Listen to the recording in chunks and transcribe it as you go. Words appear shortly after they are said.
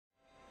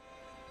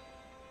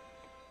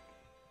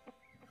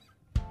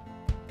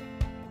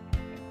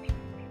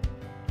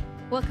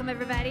Welcome,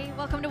 everybody.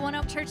 Welcome to One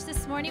Oak Church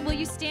this morning. Will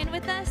you stand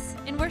with us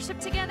and worship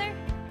together?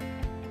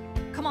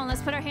 Come on,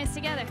 let's put our hands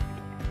together.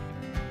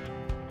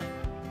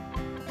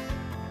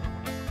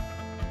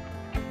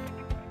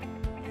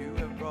 You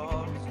have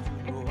brought us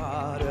to the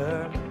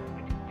water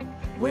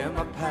where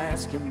my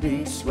past can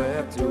be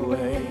swept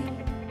away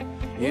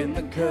in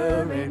the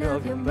current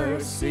of your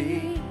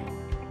mercy,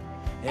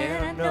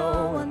 and I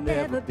know I'll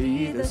never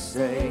be the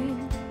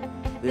same.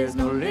 There's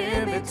no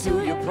limit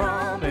to your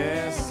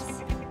promise.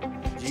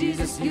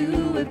 Jesus,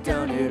 you have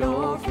done it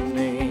all for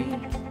me.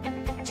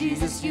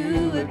 Jesus,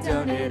 you have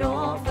done it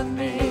all for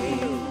me.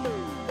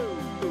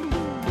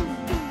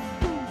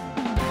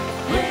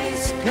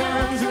 Grace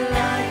comes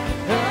like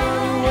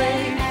a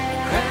wave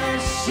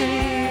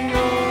crashing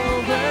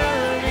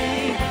over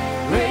me.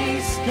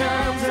 Grace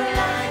comes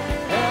like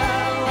a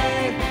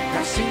wave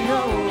crashing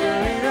over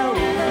and over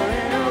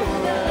and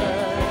over.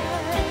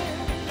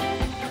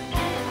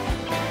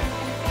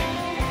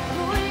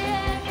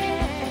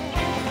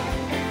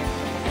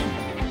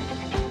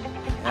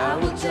 I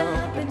will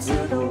jump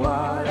into the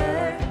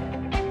water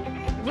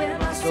where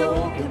my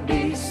soul can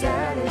be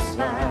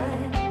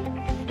satisfied,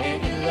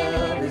 and your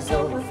love is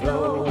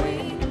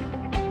overflowing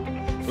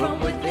from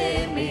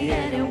within me,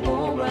 and it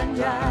won't run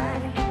dry.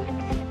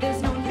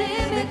 There's no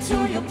limit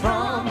to your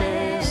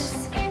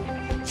promise.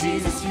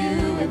 Jesus,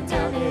 you have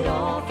done it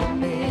all for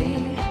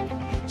me.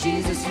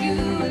 Jesus, you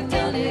have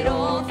done it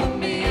all for me.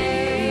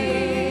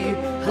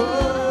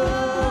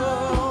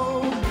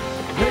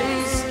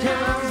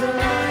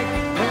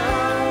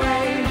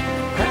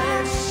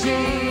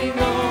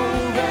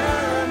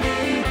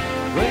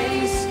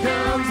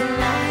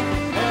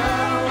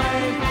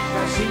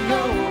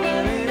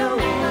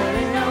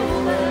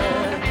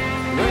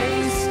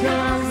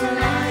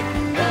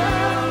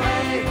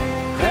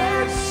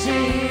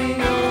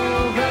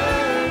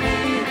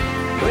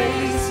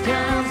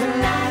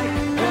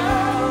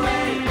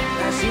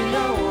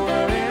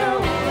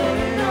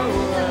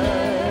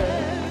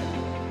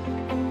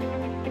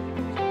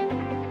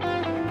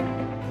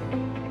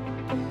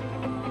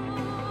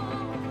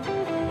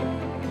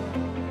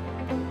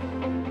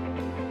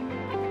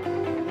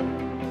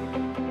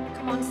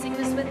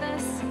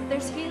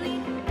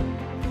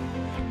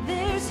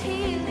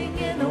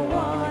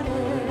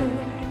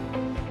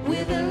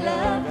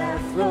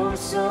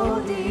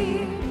 So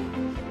deep,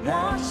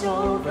 wash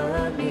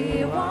over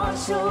me,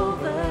 wash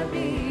over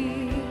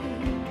me.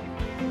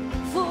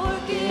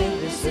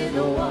 Forgiveness in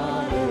the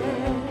water,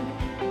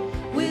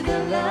 with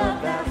a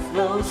love that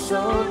flows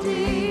so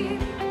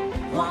deep.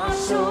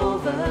 Wash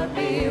over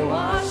me,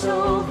 wash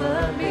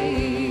over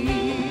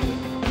me.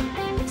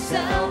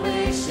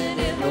 Salvation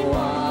in the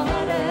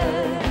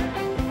water,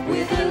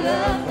 with a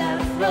love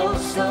that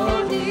flows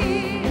so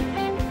deep.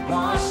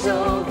 Wash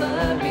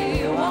over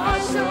me,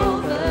 wash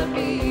over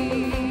me.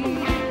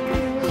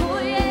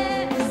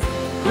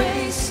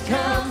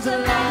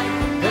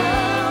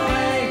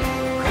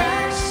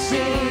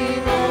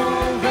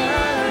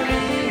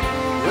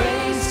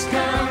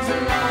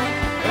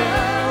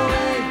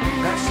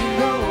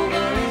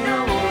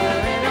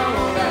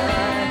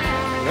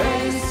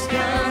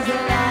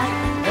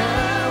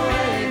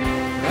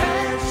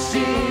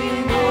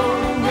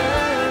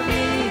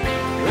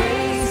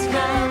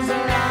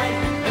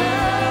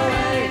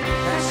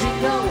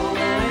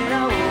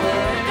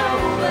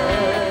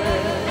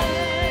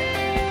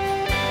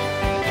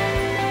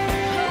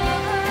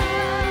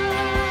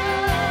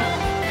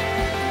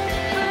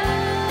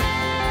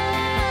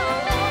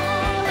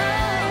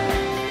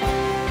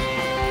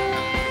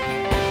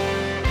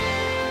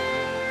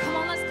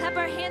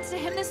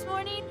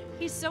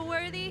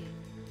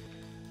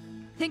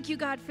 Thank you,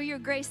 God, for your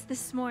grace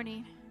this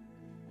morning.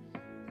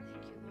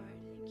 Thank you, Lord.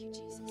 Thank you,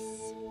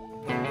 Jesus.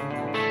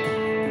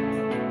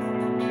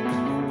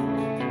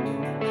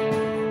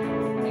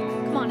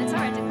 Come on, it's all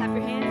right to clap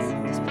your hands.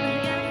 Just put them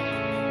together.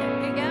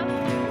 Here you go.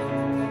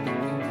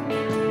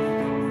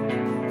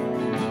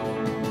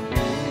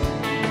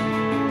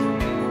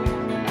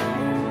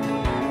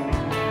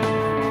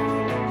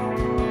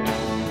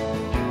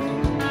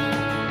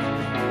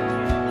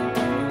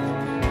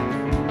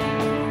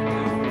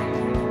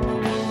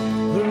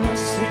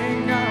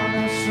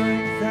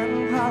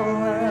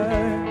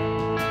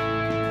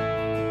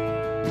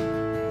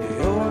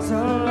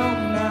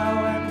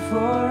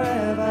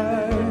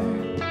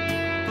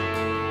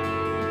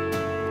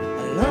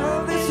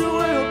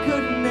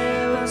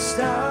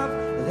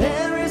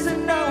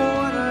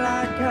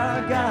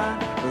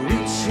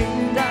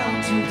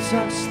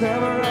 Touch the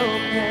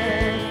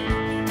broken,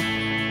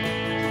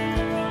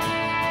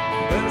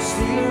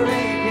 mercy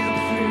raining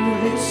through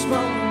this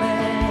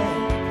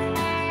moment.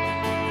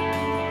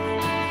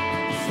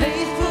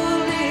 Faithful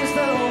is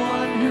the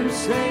one who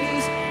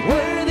says,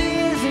 worthy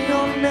is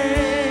your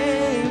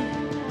name.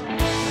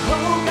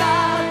 Oh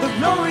God, the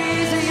glory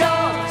is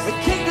yours, the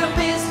kingdom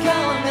is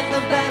come and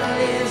the battle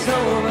is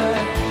over.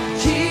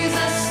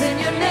 Jesus, in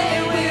your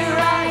name we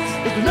rise,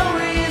 the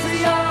glory is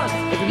yours,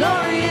 the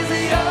glory is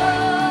yours.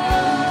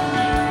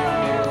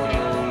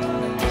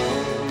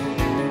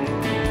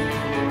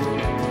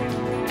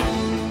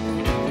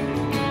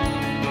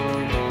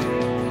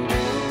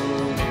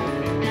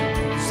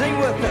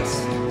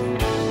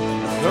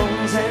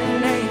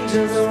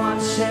 angels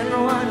watch and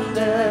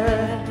wonder.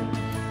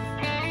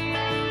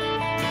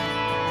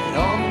 And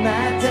on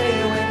that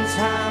day when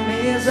time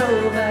is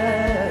over,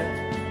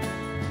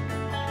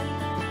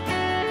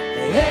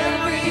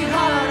 every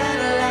heart at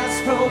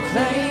last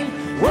proclaim,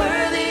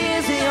 worthy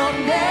is your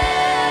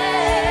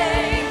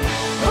name.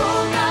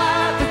 Oh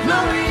God, the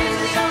glory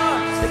is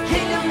yours, the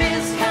kingdom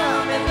is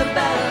come and the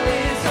battle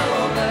is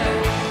over.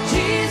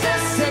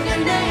 Jesus, in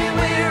your name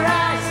we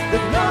rise, the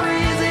glory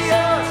is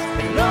yours,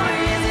 the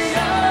glory is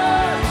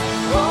yours.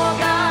 Oh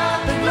God,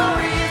 the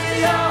glory is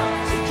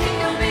yours, the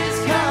kingdom is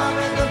come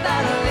and the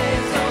battle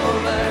is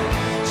over.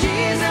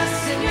 Jesus,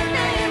 in your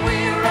name we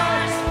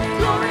rise, the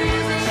glory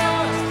is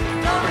yours, the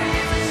glory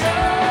is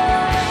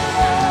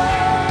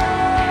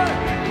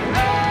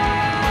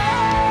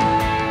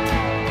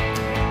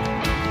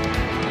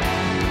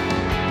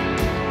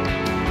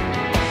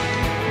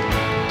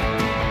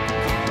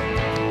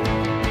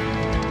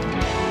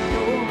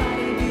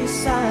nobody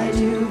beside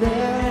you,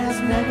 there has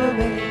never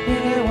been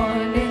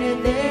anyone,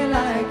 anything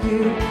like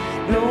you.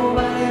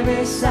 Nobody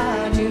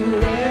beside you,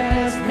 there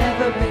has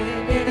never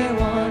been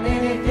anyone,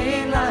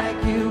 anything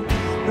like you.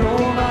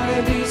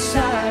 Nobody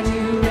beside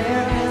you,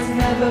 there has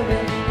never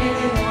been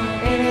anyone,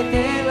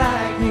 anything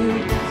like you.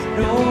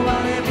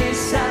 Nobody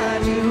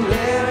beside you,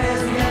 there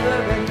has never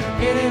been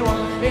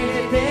anyone,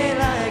 anything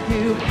like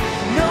you.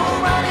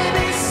 Nobody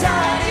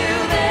beside you,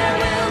 there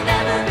will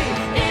never be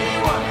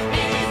anyone,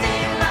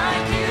 anything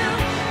like you.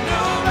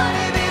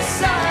 Nobody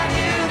beside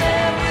you,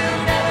 there will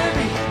never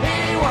be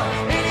anyone,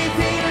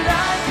 anything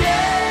like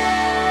you.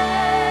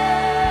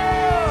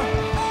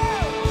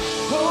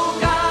 Oh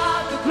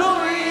God, the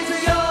glory is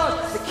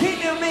yours, the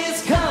kingdom is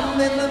come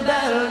and the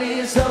battle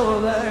is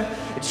over.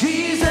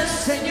 Jesus,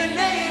 in your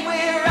name we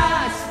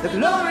rise, the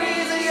glory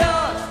is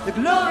yours, the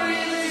glory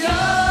is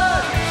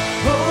yours.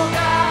 Oh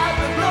God,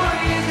 the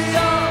glory is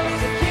yours,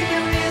 the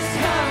kingdom is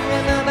come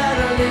and the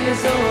battle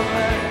is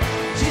over.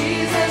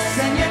 Jesus,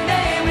 in your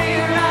name we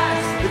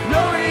rise, the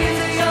glory is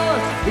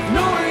yours, the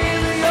glory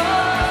is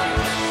yours.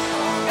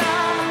 Oh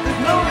God, the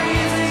glory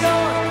is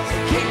yours,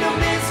 the kingdom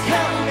is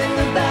come and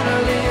the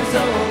battle is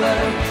over.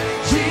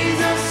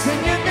 Jesus, in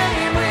your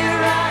name we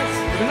rise,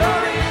 the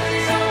glory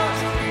is yours,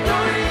 the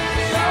glory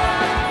is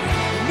yours.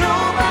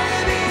 Nobody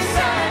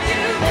beside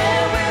you,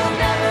 there will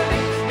never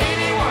be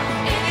anyone,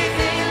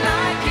 anything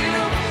like you.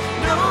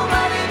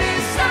 Nobody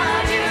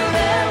beside you,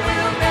 there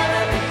will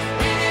never be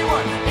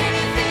anyone,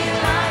 anything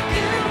like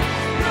you.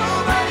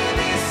 Nobody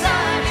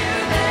beside you,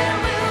 there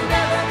will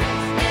never be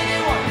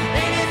anyone,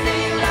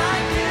 anything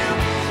like you.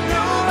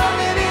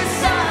 Nobody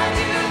beside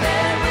you,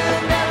 there will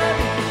never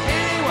be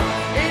anyone,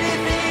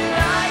 anything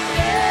like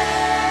you.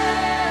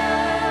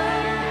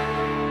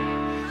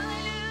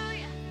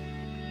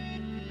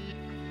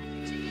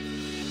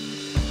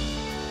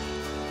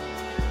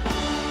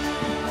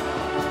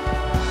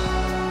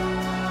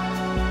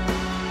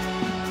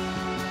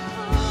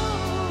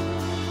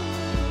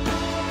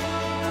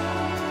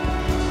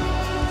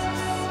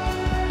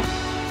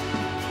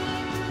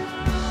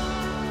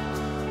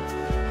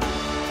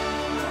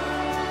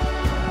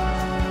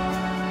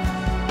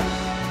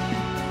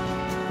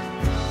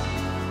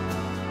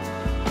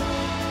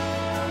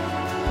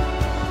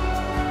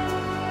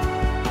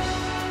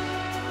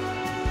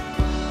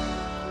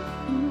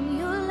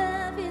 Your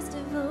love is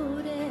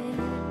devoted,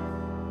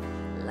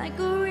 like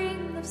a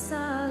ring of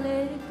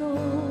solid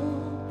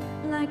gold,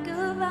 like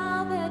a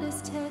vow that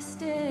is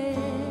tested,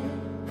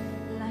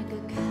 like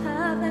a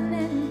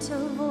covenant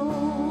of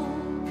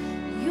old.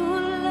 Your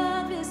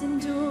love is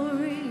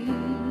enduring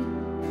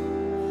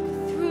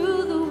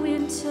through the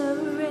winter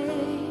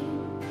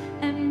rain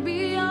and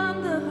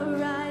beyond the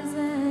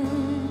horizon,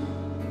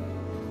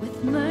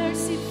 with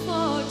mercy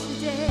for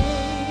today.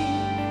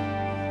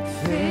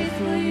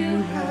 Faithful you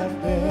have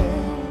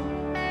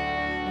been,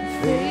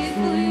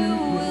 faithful you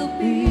will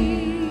be.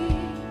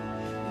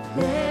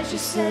 Pledge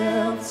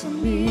yourself to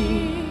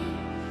me,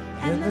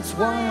 and that's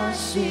why I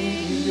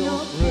sing your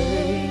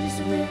praise.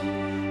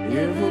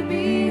 It will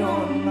be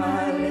on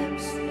my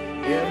lips,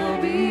 it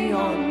will be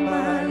on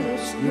my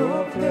lips.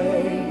 Your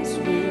praise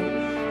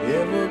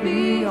it will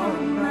be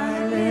on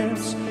my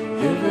lips,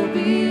 it will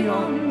be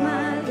on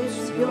my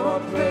lips. Your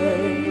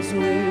praise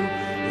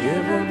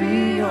it will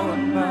be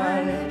on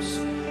my lips,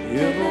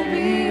 it will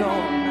be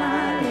on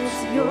my lips.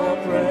 Your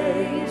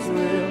praise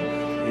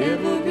it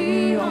will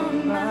be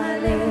on my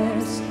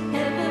lips,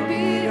 it will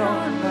be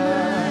on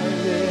my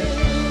lips.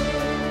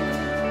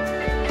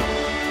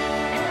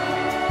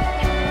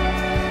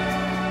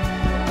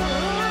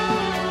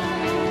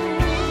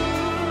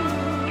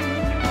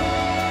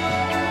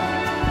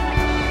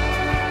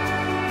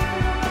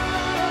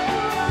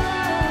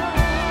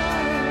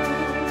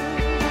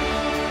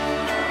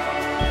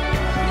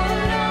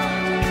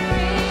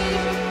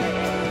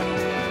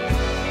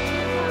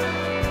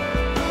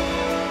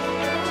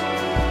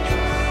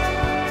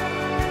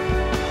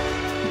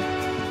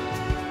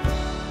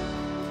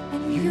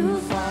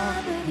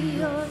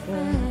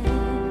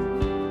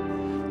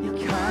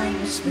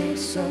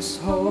 Makes us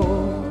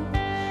whole,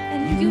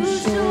 and you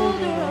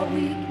shoulder our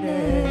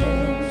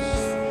weakness.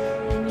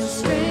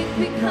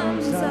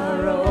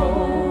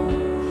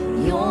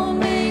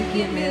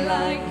 forgive me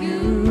like you.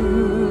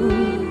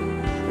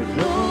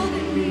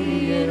 Clothing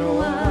me in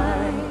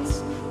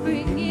white,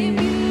 bringing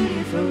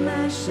beauty from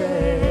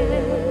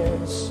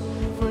ashes.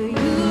 For you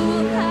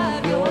will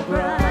have your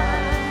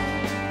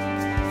bride,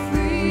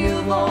 free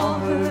of all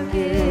her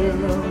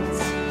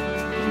guilt,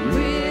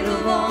 rid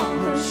of all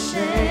her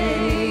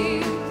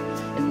shame,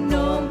 and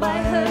known by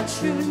her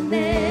true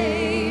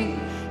name.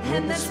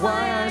 And that's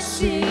why I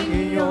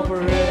sing your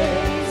praise.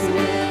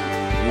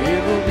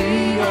 It will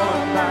be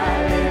on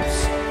my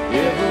lips,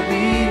 it will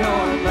be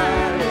on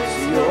my lips.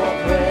 Your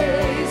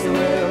praise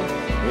will,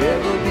 it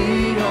will be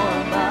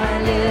on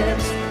my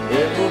lips,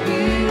 it will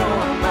be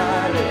on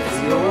my lips.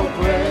 Your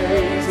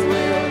praise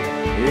will,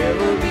 it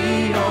will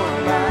be on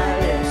my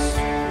lips,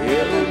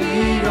 it will be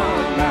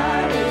on my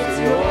lips.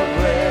 Your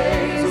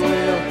praise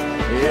will,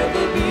 it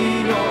will be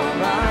on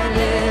my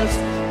lips,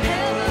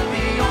 it will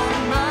be on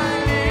my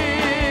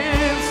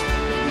lips.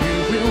 You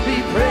will be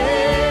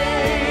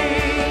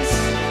praised,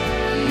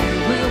 you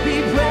will be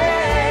praised.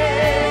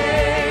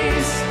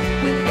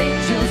 With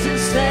angels and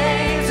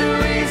saints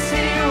we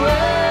sing,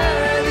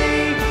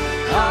 worthy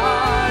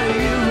are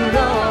you,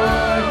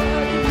 Lord.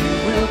 You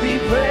will be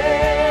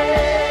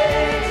praised,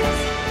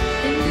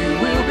 and you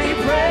will be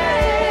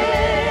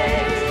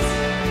praised.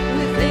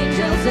 With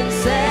angels and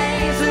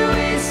saints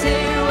we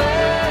sing,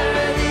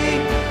 worthy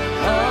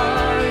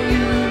are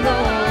you,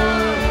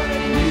 Lord.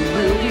 You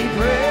will be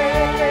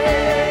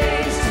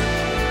praised,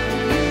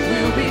 you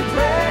will be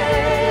praised.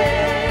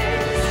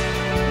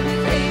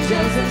 With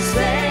angels and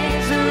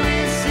saints we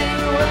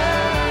sing,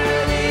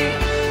 worthy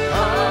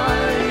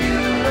are you,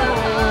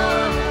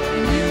 Lord.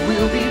 You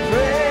will be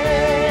praised,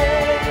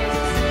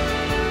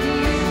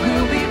 you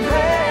will be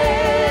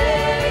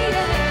praised.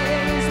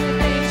 With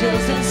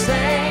angels and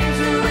saints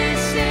we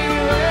sing,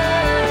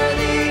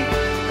 worthy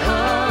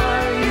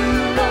are you,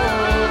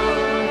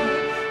 Lord.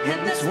 And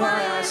that's why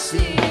I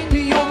sing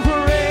your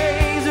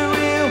praise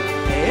will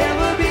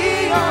ever be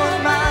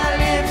on my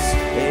lips,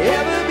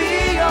 ever be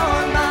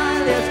on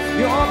my lips.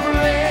 Your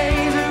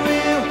praise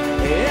will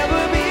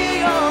ever be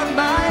on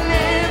my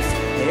lips,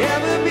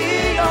 ever be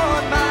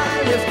on my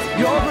lips.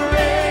 Your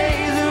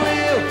praise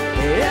will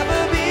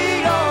ever be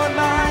on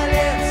my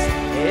lips,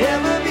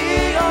 ever be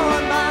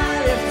on my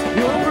lips.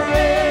 Your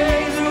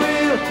praise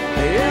will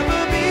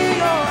ever be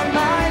on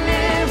my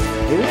lips,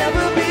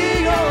 ever be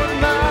on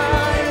my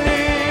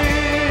lips.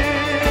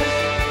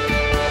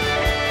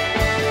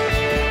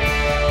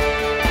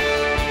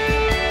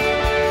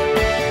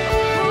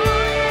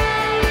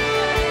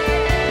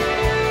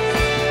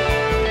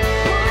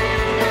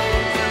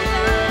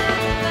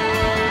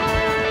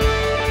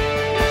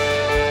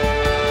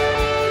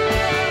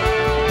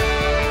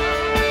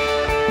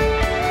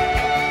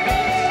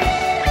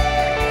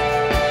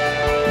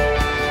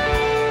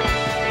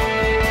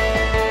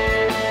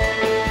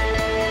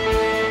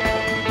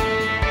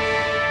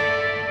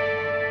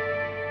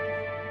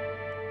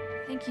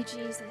 Thank you,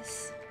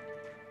 Jesus.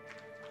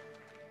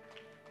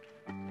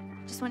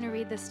 Just want to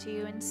read this to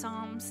you. In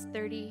Psalms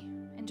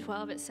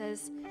 30:12, it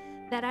says,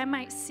 that I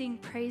might sing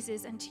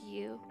praises unto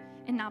you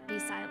and not be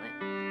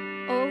silent.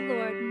 O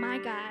Lord, my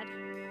God,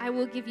 I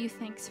will give you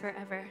thanks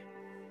forever.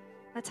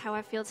 That's how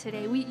I feel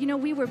today.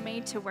 We were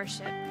made to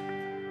worship.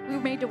 We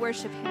were made to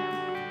worship Him.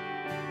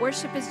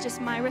 Worship is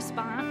just my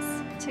response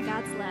to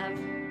God's love.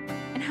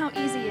 And how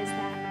easy is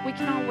that? We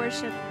can all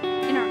worship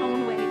in our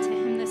own way to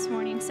Him this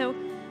morning. So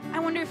I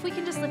wonder if we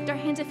can just lift our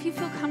hands. If you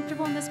feel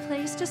comfortable in this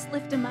place, just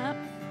lift them up.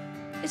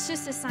 It's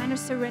just a sign of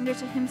surrender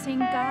to Him, saying,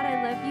 God,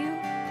 I love you.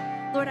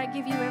 Lord, I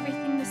give you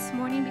everything this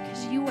morning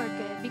because you are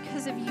good.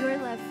 Because of your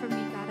love for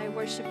me, God, I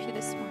worship you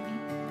this morning.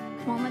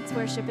 Come on, let's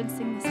worship and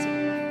sing this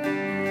together.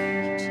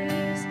 Thank you,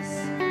 Jesus.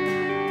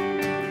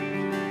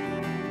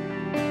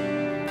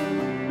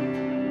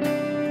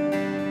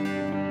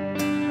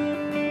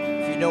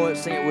 If you know it,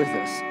 sing it with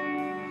us.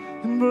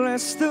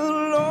 Bless the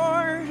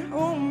Lord,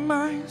 oh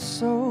my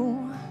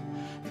soul,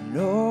 and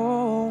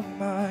oh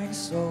my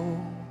soul,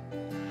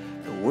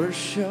 and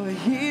worship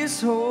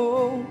His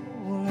holy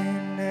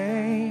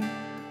name,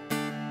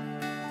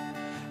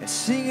 and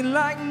sing it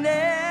like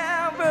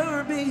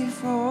never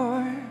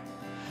before.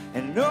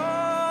 And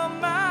oh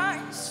my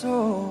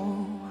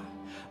soul,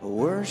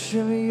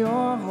 worship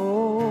your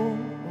holy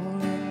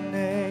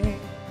name.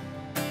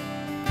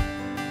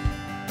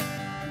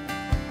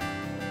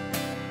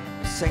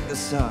 Sing the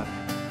sun.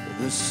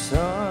 The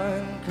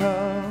sun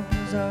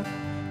comes up,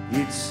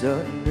 it's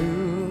a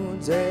new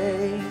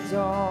day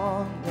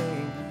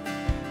dawning.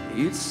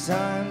 It's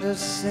time to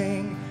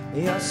sing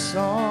your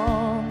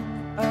song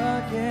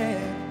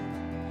again.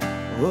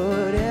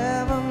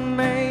 Whatever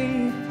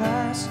may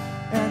pass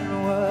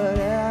and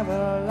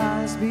whatever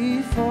lies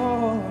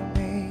before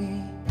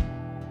me,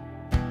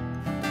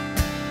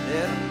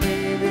 let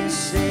me be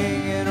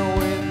singing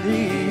when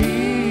the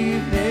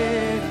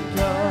evening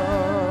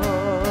comes.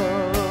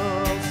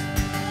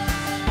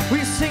 We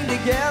sing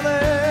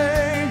together,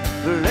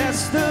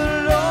 bless the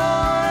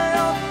Lord,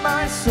 oh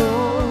my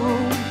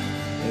soul,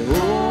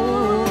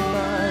 oh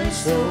my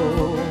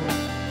soul,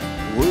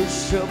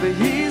 worship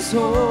His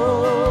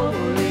holy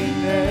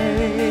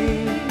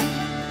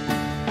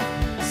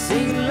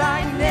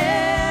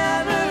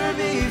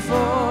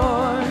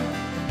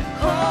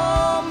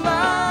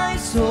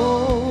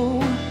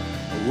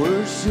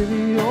worship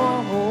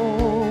your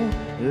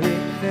holy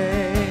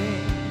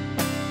name.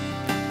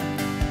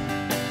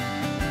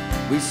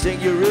 We sing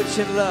you're rich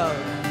in love.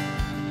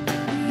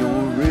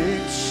 You're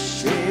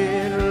rich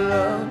in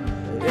love,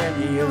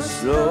 and you're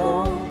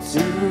slow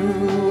to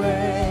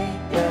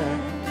anger.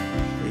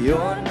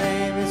 Your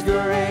name is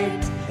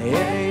great,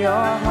 and your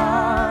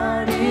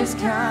heart is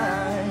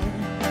kind.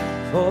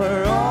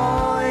 For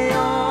all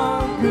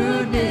your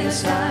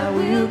goodness I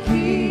will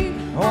keep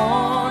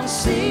on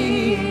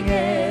singing.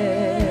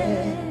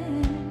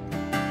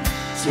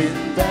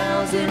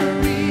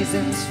 10,000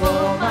 reasons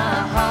for my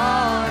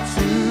heart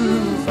to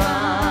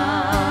find.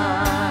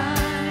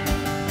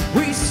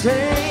 We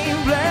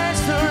sing,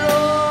 bless the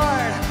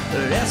Lord,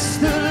 bless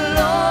the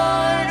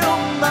Lord,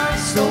 oh my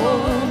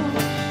soul,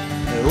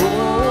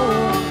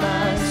 oh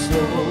my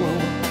soul,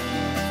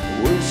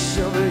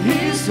 worship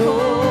His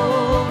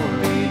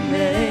holy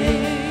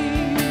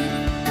name.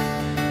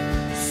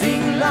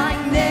 Sing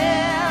like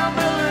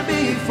never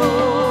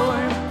before,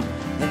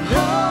 and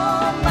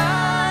oh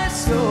my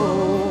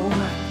soul,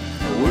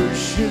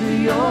 worship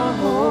your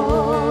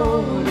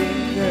holy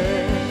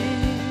name.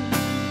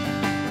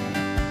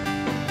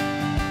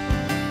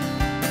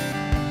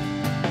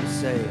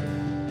 Say,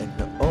 and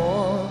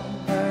on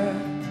that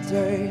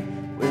day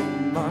when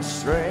my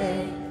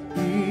strength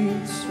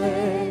is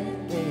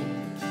failing,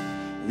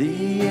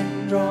 the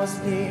end draws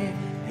near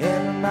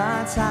and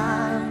my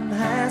time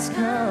has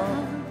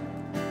come,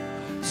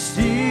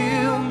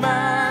 still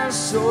my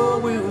soul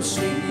will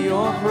sing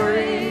your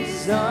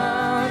praise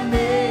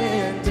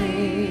unending.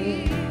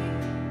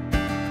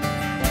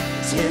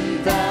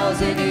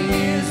 10,000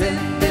 years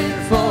and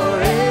then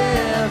forevermore.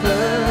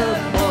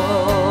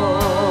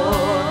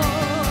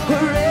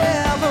 Forevermore.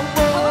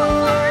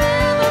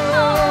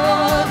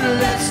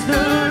 Bless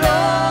the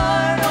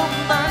Lord, oh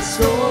my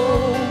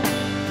soul,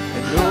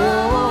 and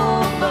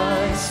oh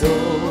my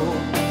soul,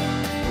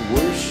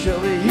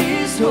 worship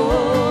His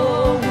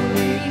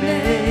holy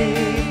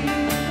name.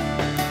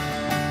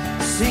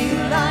 Sing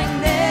like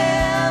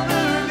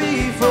never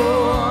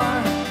before,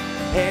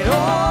 and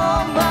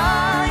oh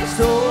my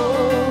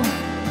soul,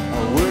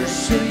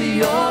 worship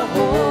your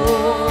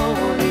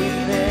holy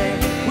name.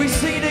 We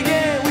sing it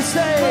again, we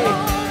say,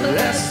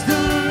 bless the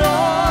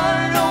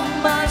Lord, oh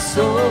my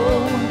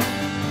soul,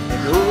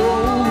 and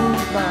oh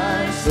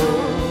my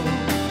soul,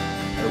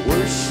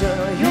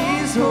 worship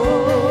His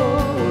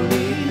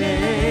holy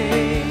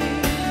name.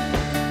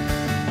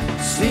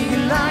 Sing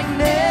like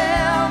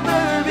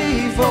never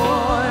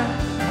before,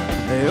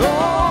 and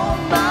oh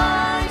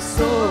my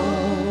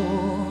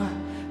soul,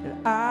 and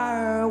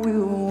I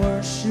will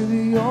worship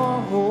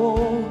your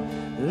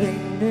holy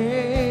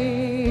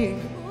name.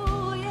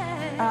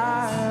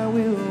 I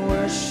will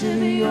worship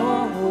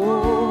your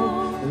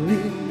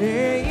holy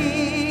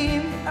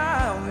name.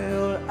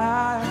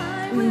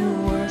 I will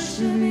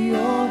worship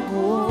your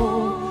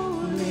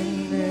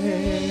holy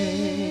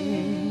name.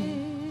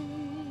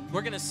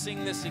 We're going to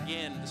sing this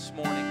again this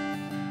morning.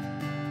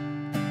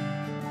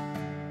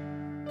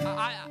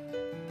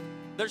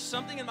 There's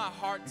something in my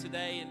heart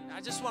today, and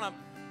I just want to,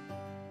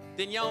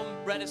 Danielle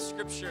read a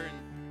scripture and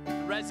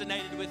it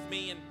resonated with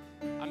me, and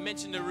I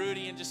mentioned to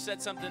Rudy and just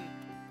said something.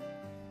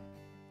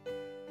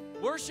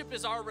 Worship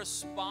is our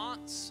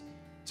response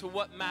to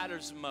what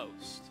matters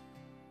most.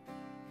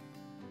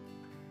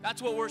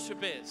 That's what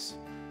worship is.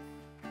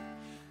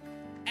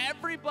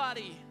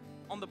 Everybody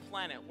on the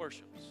planet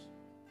worships.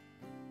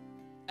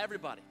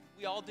 Everybody.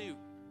 We all do.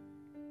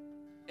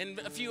 In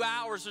a few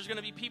hours, there's going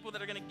to be people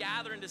that are going to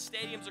gather into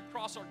stadiums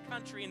across our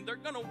country, and they're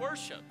going to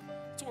worship.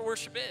 That's what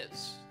worship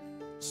is.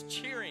 It's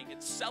cheering.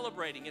 It's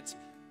celebrating. It's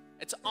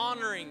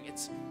honoring.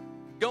 It's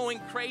going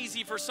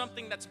crazy for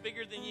something that's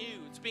bigger than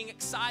you. It's being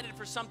excited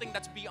for something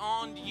that's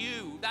beyond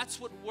you. That's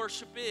what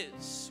worship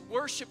is.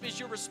 Worship is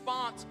your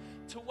response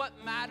to what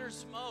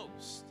matters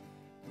most.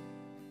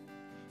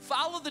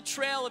 Follow the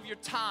trail of your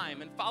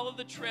time, and follow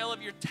the trail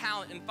of your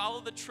talent, and follow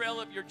the trail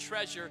of your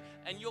treasure,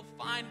 and you'll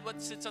find what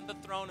sits on the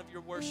throne of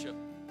your worship.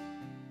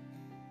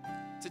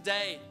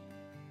 Today,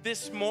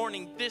 this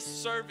morning, this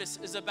service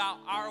is about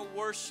our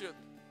worship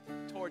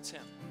towards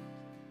Him.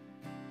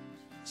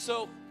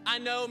 So I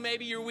know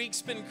maybe your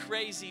week's been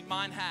crazy.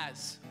 Mine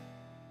has.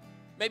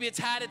 Maybe it's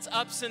had its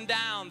ups and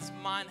downs.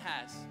 Mine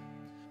has.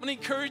 I'm going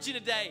to encourage you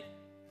today,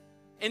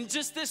 in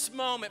just this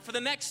moment, for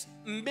the next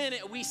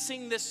minute we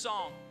sing this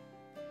song,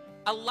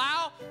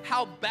 allow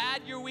how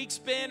bad your week's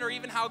been or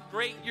even how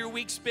great your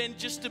week's been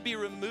just to be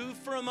removed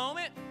for a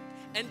moment,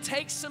 and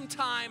take some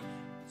time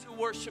to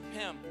worship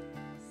Him.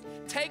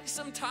 Take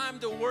some time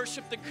to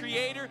worship the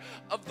Creator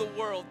of the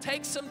world.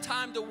 Take some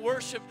time to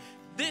worship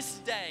this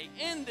day,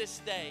 in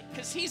this day,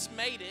 because He's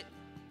made it.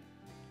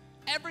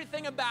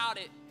 Everything about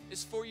it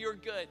is for your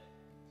good.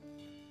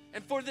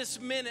 And for this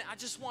minute, I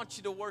just want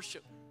you to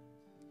worship.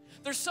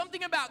 There's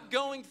something about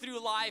going through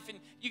life, and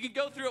you can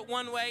go through it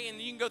one way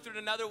and you can go through it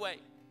another way.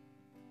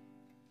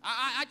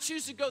 I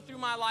choose to go through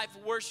my life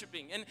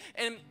worshiping,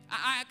 and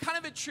I kind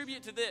of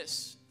attribute to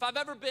this.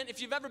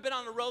 If you've ever been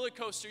on a roller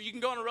coaster, you can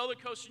go on a roller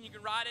coaster and you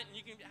can ride it and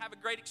you can have a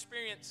great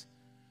experience.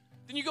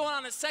 Then you go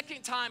on a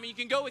second time and you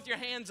can go with your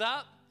hands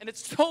up, and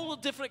it's a total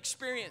different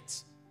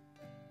experience.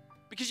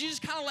 Because you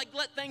just kind of like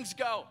let things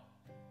go.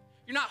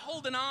 You're not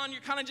holding on,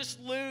 you're kind of just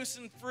loose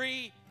and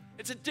free.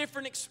 It's a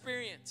different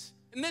experience.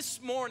 And this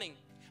morning,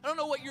 I don't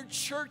know what your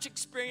church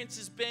experience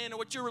has been or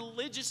what your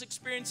religious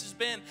experience has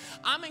been.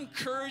 I'm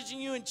encouraging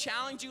you and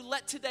challenging you,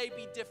 let today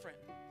be different.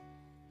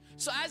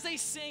 So as they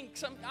sing,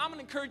 I'm going to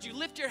encourage you,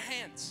 lift your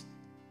hands.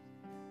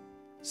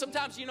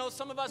 Sometimes, you know,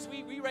 some of us,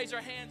 we raise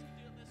our hands, we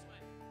do it this way.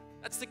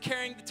 That's the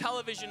carrying the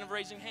television of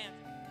raising hands.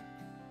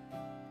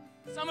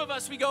 Some of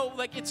us, we go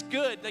like it's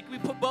good, like we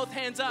put both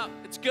hands up,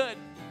 it's good.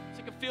 It's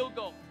like a field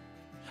goal.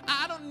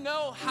 I don't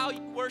know how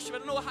you worship, I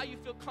don't know how you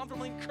feel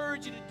comfortable. I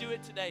encourage you to do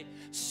it today.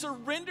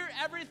 Surrender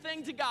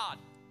everything to God.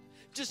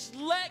 Just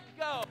let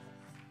go.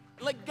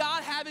 Let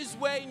God have his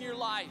way in your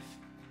life.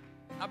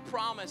 I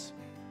promise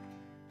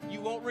you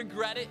won't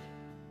regret it.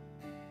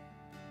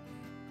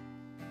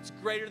 It's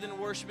greater than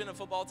worshiping a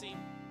football team.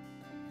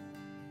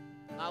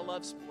 I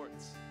love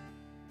sports.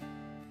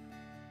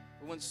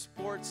 But when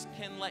sports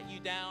can let you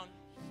down,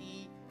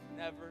 he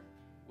never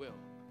will.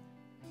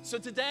 So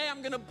today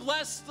I'm going to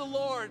bless the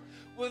Lord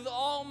with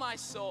all my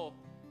soul.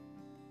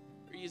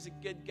 For he is a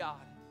good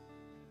God.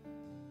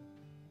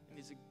 And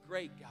he's a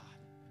great God.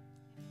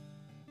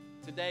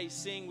 Today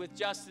sing with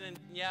Justin and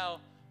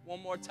Danielle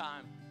one more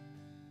time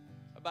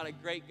about a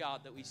great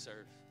God that we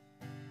serve.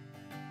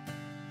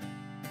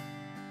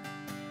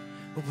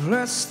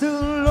 Bless the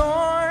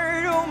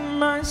Lord, oh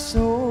my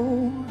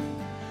soul,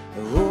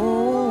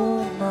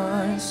 oh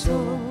my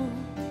soul,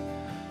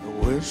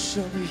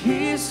 worship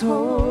his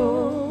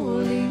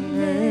holy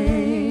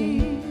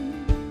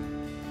name.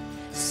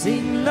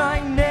 Sing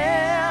like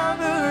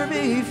never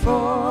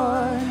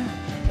before,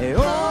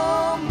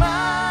 oh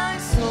my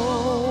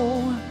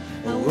soul,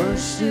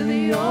 worship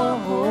your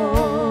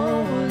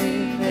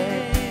holy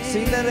name.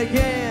 Sing that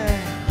again.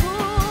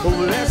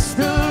 Bless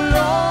the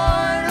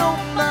Lord, oh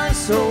my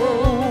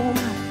soul,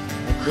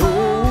 and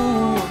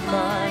oh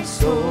my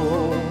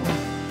soul,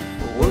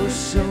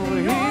 worship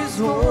his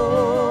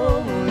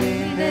holy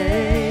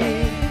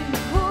name.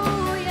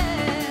 Oh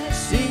yeah.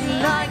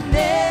 Sing like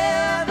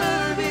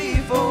never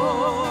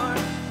before,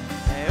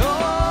 and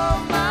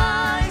oh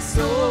my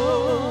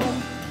soul,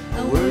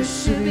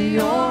 worship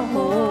your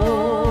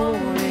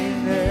holy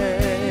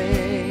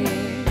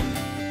name.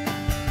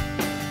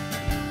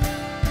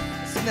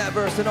 Sing that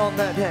verse, and on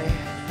that day.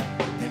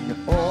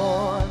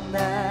 On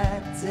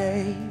that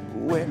day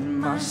when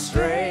my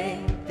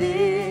strength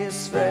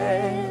is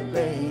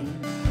failing,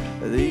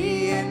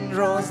 the end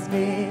draws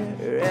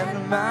near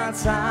and my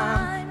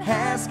time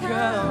has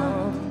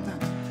come.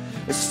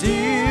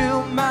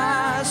 Still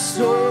my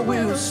soul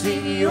will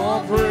sing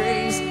your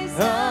praise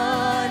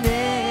unending.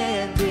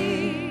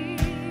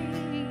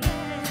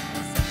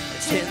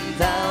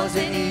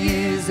 10,000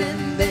 years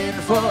and then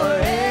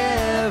forevermore.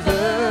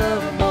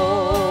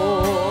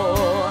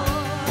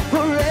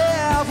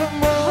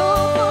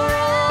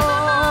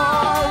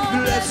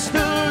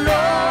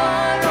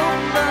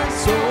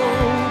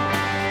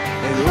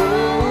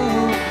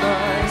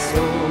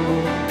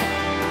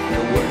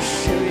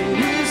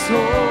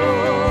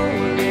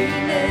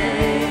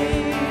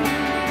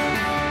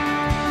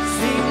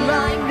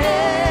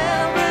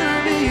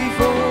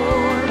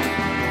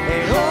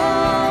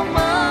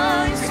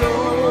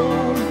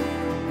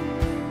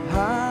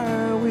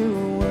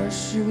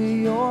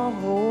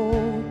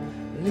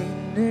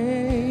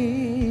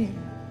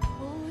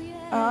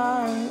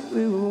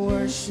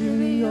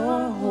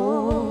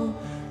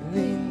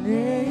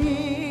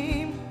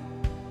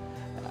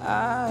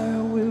 I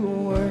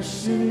will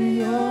worship